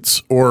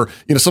kids, or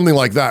something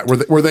like that,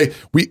 where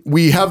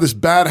we have this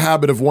bad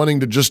habit of wanting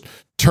to just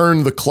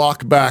turn the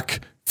clock back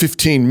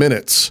 15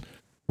 minutes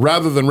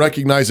rather than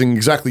recognizing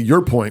exactly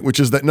your point, which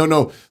is that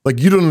no, like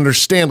you don't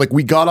understand. Like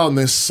we got on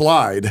this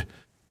slide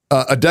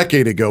a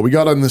decade ago. We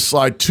got on this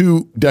slide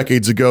 2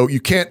 decades ago. You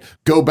can't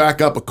go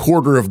back up a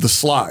quarter of the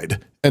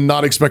slide and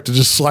not expect to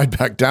just slide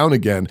back down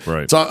again.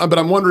 Right. So, but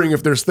I'm wondering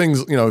if there's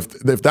things,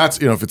 if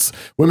that's, if it's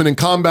women in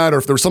combat, or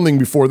if there's something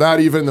before that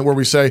even where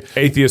we say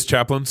atheist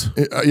chaplains.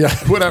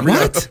 Whatever.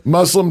 What?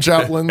 Muslim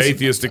chaplains.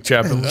 Atheistic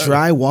chaplains.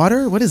 Dry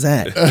water? What is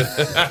that?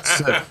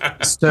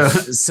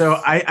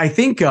 So I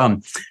think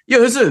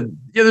there's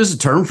a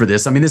term for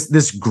this. I mean,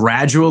 this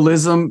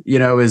gradualism,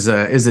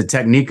 is a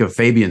technique of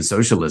Fabian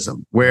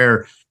socialism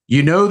where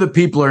the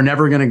people are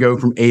never going to go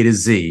from A to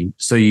Z.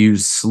 So you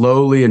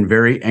slowly and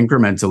very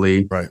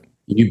incrementally,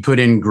 you put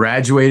in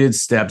graduated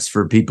steps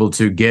for people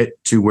to get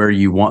to where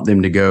you want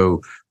them to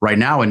go right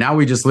now. And now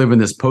we just live in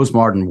this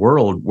postmodern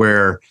world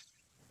where,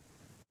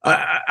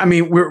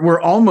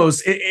 we're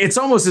almost, it's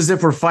almost as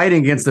if we're fighting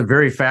against the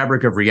very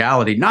fabric of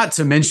reality, not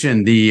to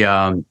mention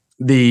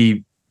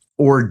the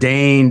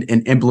ordained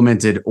and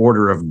implemented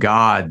order of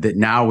God that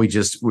now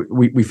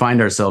we find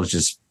ourselves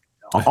just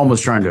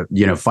almost trying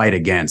to fight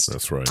against.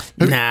 That's right.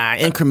 Nah,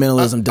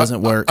 incrementalism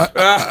doesn't work.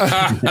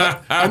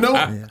 I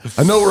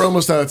know we're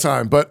almost out of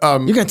time, but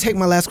you're gonna take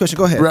my last question.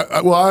 Go ahead.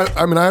 Well, I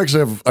actually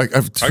have I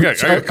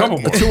got a couple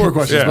more. 2 more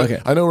questions. Yeah.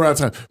 Okay. I know we're out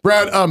of time.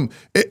 Brad,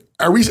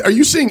 are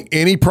you seeing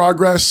any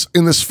progress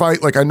in this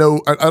fight? Like I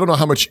don't know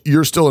how much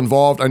you're still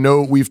involved. I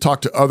know we've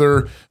talked to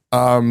other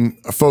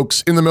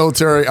folks in the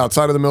military,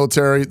 outside of the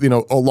military,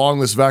 along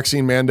this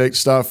vaccine mandate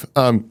stuff.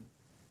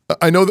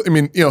 I know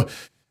that,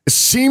 it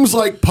seems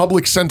like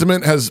public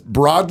sentiment has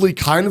broadly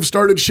kind of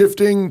started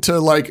shifting to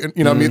like,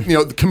 you know, I mean, you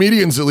know, the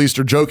comedians at least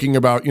are joking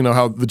about, you know,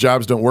 how the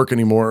jabs don't work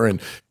anymore.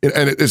 And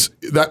it is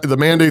that the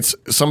mandates,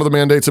 some of the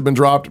mandates have been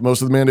dropped.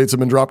 Most of the mandates have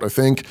been dropped, I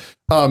think.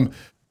 Are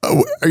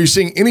you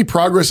seeing any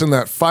progress in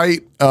that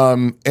fight?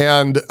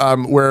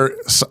 Where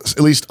at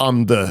least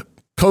on the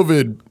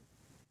COVID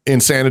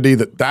insanity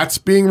that's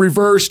being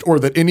reversed, or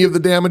that any of the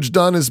damage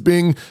done is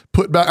being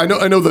put back? I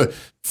know the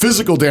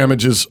physical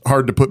damage is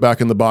hard to put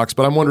back in the box,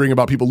 but I'm wondering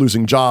about people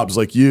losing jobs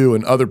like you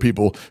and other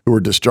people who were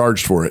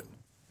discharged for it.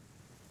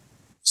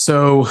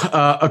 So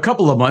a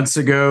couple of months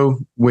ago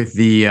with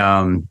the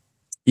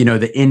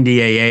the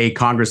NDAA,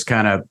 Congress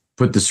kind of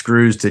put the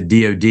screws to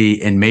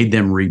DOD and made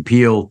them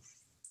repeal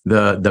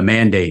the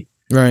mandate.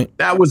 Right.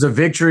 That was a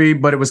victory,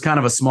 but it was kind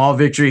of a small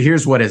victory.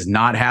 Here's what has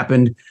not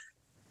happened.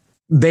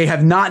 They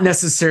have not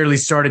necessarily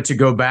started to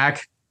go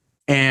back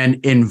and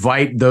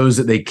invite those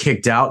that they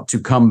kicked out to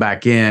come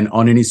back in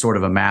on any sort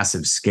of a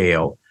massive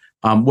scale.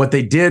 What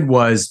they did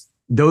was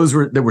those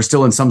that were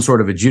still in some sort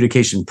of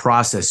adjudication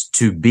process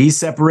to be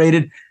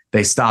separated,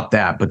 they stopped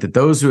that. But that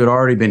those who had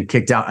already been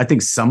kicked out, I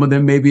think some of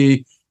them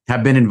maybe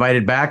have been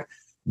invited back,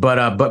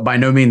 but by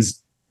no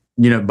means,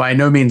 by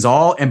no means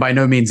all, and by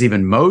no means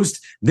even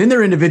most. Then there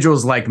are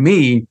individuals like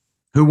me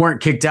who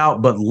weren't kicked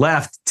out, but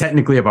left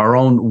technically of our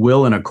own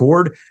will and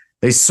accord.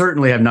 They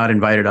certainly have not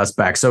invited us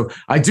back. So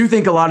I do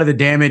think a lot of the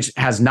damage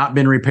has not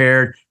been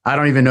repaired. I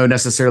don't even know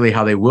necessarily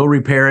how they will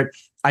repair it.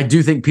 I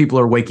do think people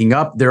are waking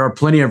up. There are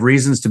plenty of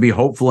reasons to be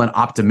hopeful and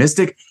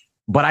optimistic.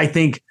 But I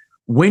think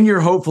when you're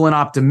hopeful and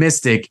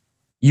optimistic,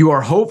 you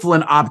are hopeful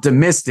and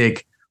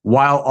optimistic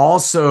while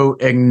also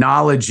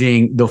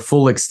acknowledging the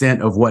full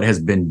extent of what has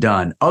been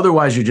done.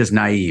 Otherwise, you're just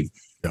naive.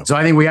 Yeah. So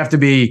I think we have to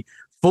be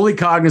fully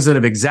cognizant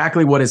of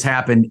exactly what has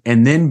happened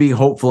and then be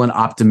hopeful and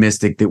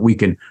optimistic that we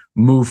can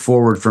move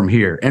forward from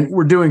here. And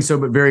we're doing so,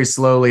 but very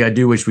slowly. I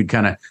do wish we'd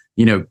kind of,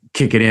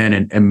 kick it in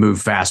and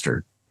move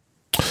faster.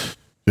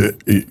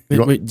 Did you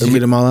get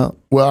them all out?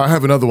 Well, I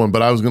have another one,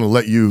 but I was going to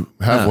let you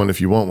have one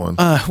if you want one.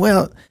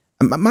 Well,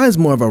 mine's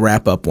more of a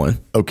wrap up one.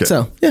 Okay.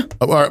 So yeah.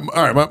 All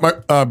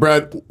right.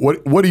 Brad,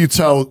 what do you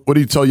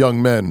tell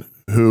young men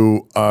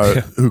who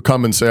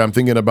come and say, I'm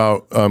thinking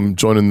about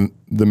joining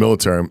the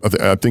military.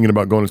 I'm thinking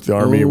about going into the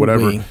Army or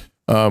whatever.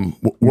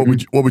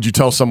 What would you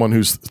tell someone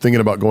who's thinking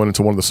about going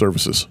into one of the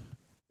services?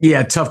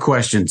 Yeah, tough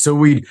question. So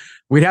we'd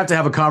have to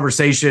have a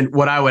conversation.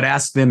 What I would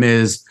ask them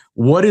is,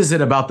 what is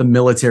it about the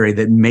military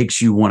that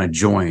makes you want to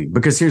join?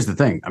 Because here's the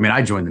thing. I mean,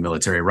 I joined the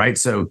military, right?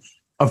 So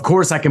of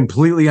course I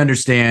completely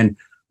understand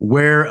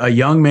where a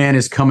young man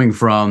is coming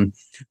from,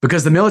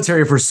 because the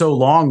military for so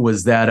long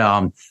was that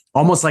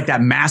almost like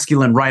that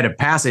masculine rite of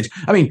passage.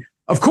 I mean,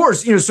 of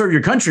course, serve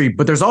your country,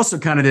 but there's also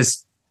kind of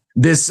this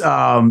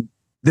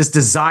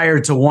desire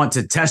to want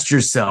to test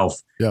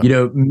yourself.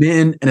 Yeah.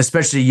 Men, and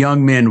especially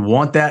young men,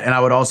 want that. And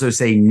I would also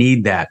say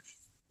need that.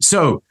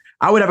 So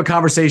I would have a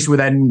conversation with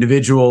that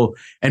individual,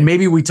 and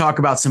maybe we talk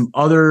about some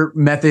other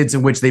methods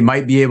in which they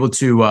might be able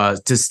to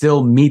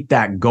still meet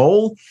that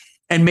goal.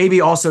 And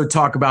maybe also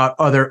talk about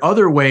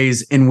other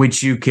ways in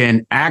which you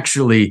can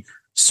actually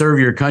serve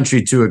your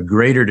country to a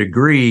greater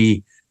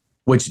degree,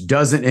 which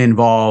doesn't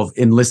involve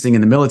enlisting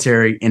in the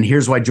military. And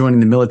here's why joining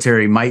the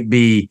military might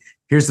be,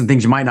 here's some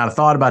things you might not have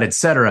thought about, et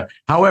cetera.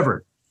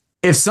 However,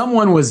 if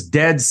someone was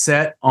dead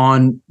set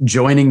on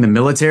joining the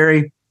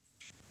military,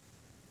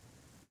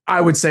 I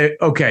would say,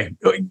 okay,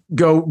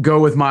 go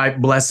with my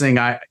blessing.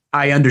 I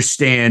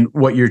understand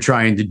what you're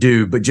trying to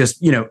do, but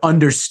just,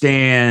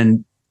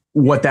 understand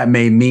what that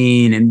may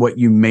mean and what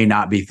you may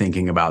not be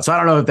thinking about. So I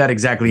don't know if that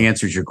exactly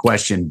answers your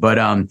question, but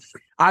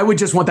I would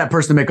just want that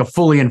person to make a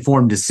fully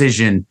informed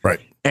decision, right,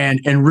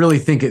 and really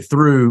think it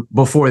through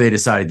before they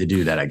decided to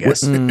do that, I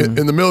guess.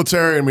 In the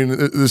military, I mean,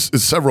 there's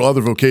several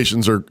other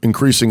vocations are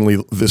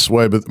increasingly this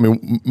way, but I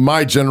mean,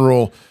 my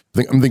general,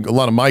 I think a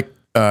lot of my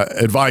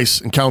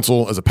advice and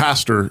counsel as a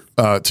pastor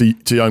to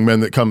young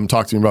men that come and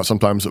talk to me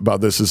sometimes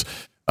about this is,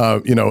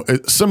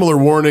 similar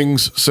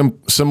warnings,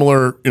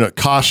 similar,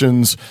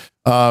 cautions.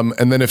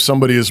 And then if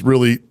somebody is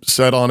really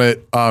set on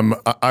it,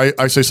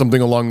 I say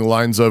something along the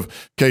lines of,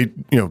 okay,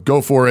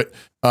 go for it.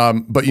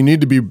 But you need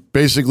to be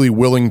basically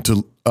willing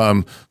to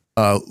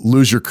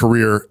lose your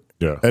career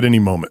at any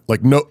moment.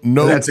 Like know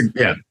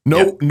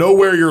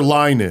where your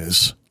line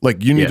is.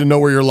 Like you need to know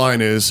where your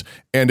line is.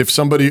 And if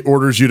somebody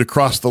orders you to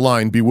cross the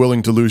line, be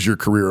willing to lose your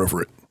career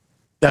over it.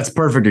 That's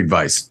perfect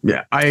advice.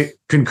 Yeah, I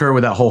concur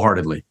with that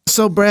wholeheartedly.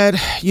 So Brad,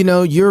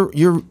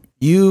 you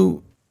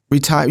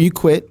retired, you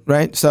quit,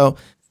 right? So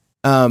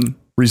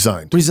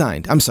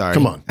Resigned. I'm sorry.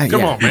 Come on,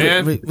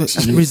 man.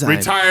 Resigned.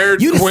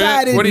 Retired. You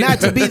decided not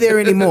to be there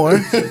anymore.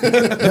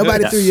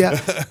 Nobody threw you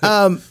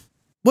out.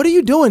 What are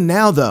you doing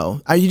now,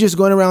 though? Are you just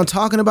going around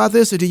talking about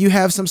this, or do you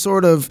have some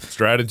sort of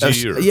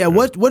strategy?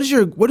 What is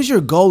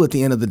your goal at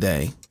the end of the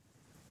day?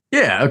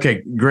 Yeah.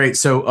 Okay. Great.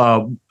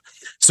 So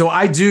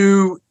I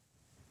do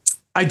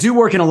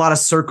work in a lot of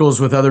circles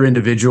with other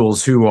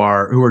individuals who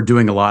are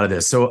doing a lot of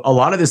this. So a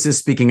lot of this is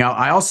speaking out.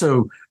 I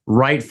also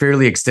write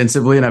fairly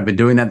extensively, and I've been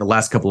doing that the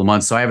last couple of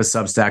months. So I have a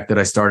Substack that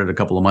I started a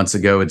couple of months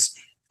ago. It's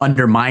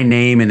under my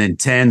name and then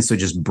 10. So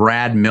just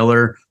Brad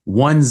Miller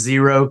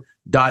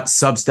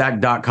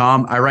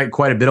 10.substack.com. I write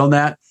quite a bit on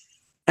that.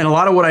 And a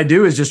lot of what I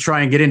do is just try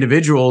and get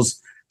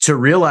individuals to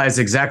realize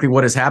exactly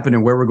what has happened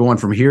and where we're going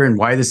from here and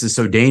why this is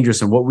so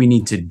dangerous and what we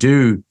need to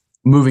do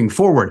moving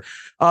forward.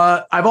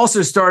 I've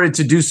also started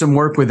to do some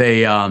work with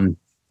a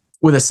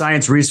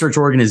science research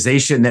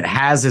organization that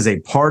has as a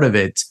part of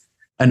it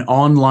an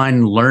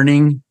online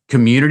learning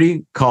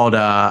community called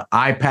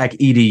IPAC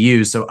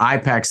EDU. So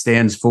IPAC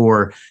stands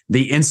for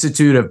the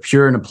Institute of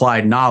Pure and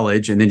Applied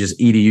Knowledge, and then just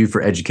EDU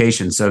for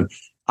education. So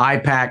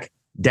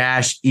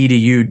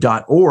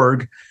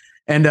IPAC-edu.org.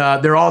 And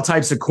there are all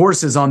types of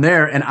courses on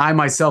there. And I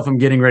myself am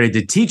getting ready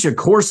to teach a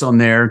course on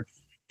there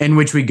in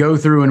which we go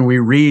through and we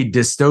read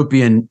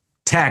dystopian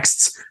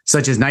texts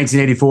such as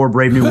 1984,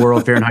 Brave New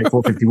World, Fahrenheit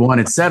 451,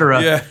 et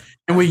cetera. Yeah.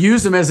 And we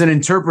use them as an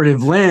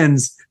interpretive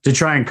lens to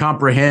try and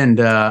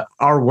comprehend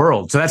our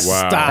world. So that's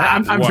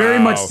I'm very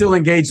much still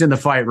engaged in the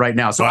fight right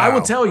now. So I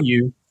will tell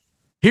you,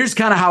 here's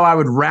kind of how I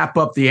would wrap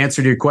up the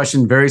answer to your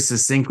question very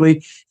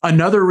succinctly.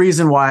 Another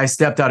reason why I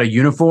stepped out of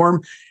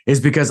uniform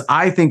is because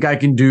I think I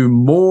can do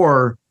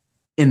more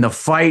in the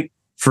fight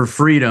for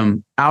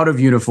freedom out of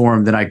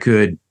uniform than I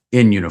could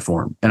in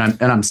uniform. And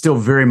I'm still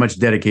very much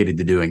dedicated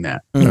to doing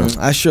that.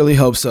 I surely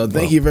hope so.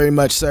 Thank you very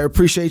much, sir.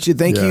 Appreciate you.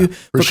 Thank you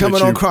for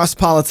coming on Cross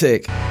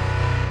Politic.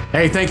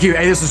 Hey, thank you.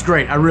 Hey, this was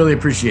great. I really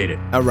appreciate it.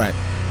 All right.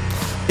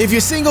 If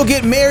you're single,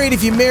 get married.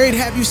 If you're married,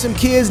 have you some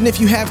kids. And if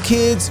you have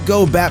kids,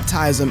 go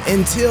baptize them.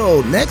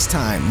 Until next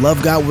time,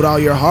 love God with all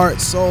your heart,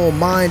 soul,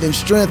 mind, and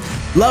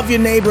strength. Love your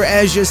neighbor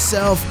as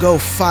yourself. Go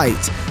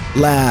fight,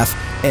 laugh,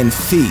 and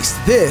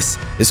feast. This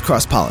is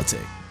Cross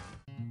Politic.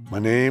 My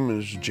name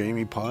is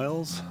Jamie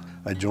Piles.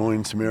 I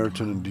joined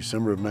Samaritan in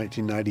December of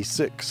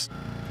 1996.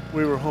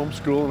 We were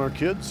homeschooling our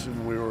kids,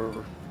 and we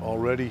were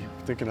already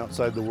thinking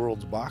outside the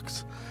world's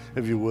box,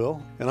 if you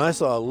will. And I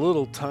saw a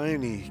little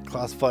tiny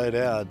classified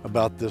ad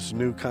about this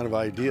new kind of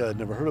idea I'd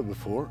never heard of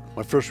before.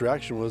 My first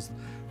reaction was,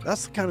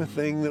 that's the kind of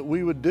thing that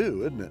we would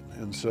do, isn't it?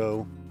 And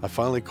so I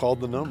finally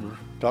called the number,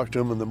 talked to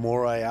them, and the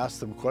more I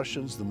asked them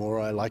questions, the more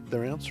I liked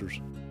their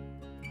answers.